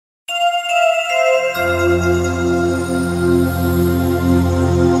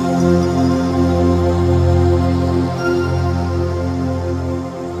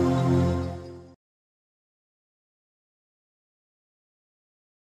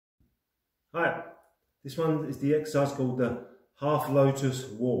Hi, this one is the exercise called the half lotus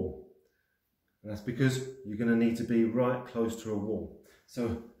wall. And that's because you're going to need to be right close to a wall.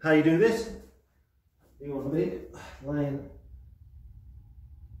 So how you do this? You want to be laying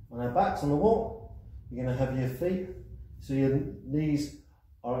on our backs on the wall. You're going to have your feet, so your knees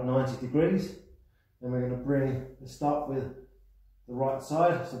are at 90 degrees. Then we're going to start with the right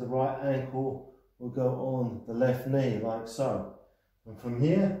side, so the right ankle will go on the left knee like so. And from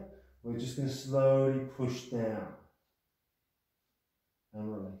here, we're just going to slowly push down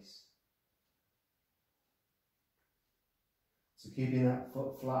and release. So keeping that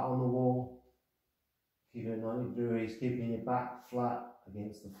foot flat on the wall, keeping it 90 degrees, keeping your back flat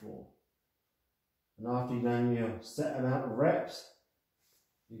against the floor. And after you've done your set amount of reps,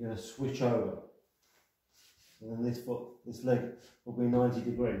 you're going to switch over. And then this leg will be 90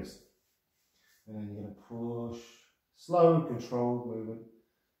 degrees. And then you're going to push, slow, controlled movement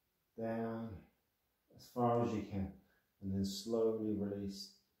down as far as you can. And then slowly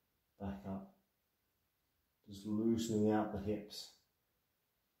release back up. Just loosening out the hips.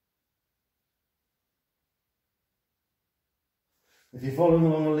 If you're following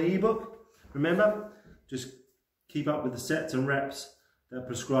along on the ebook, remember, just keep up with the sets and reps that are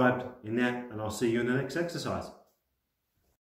prescribed in there, and I'll see you in the next exercise.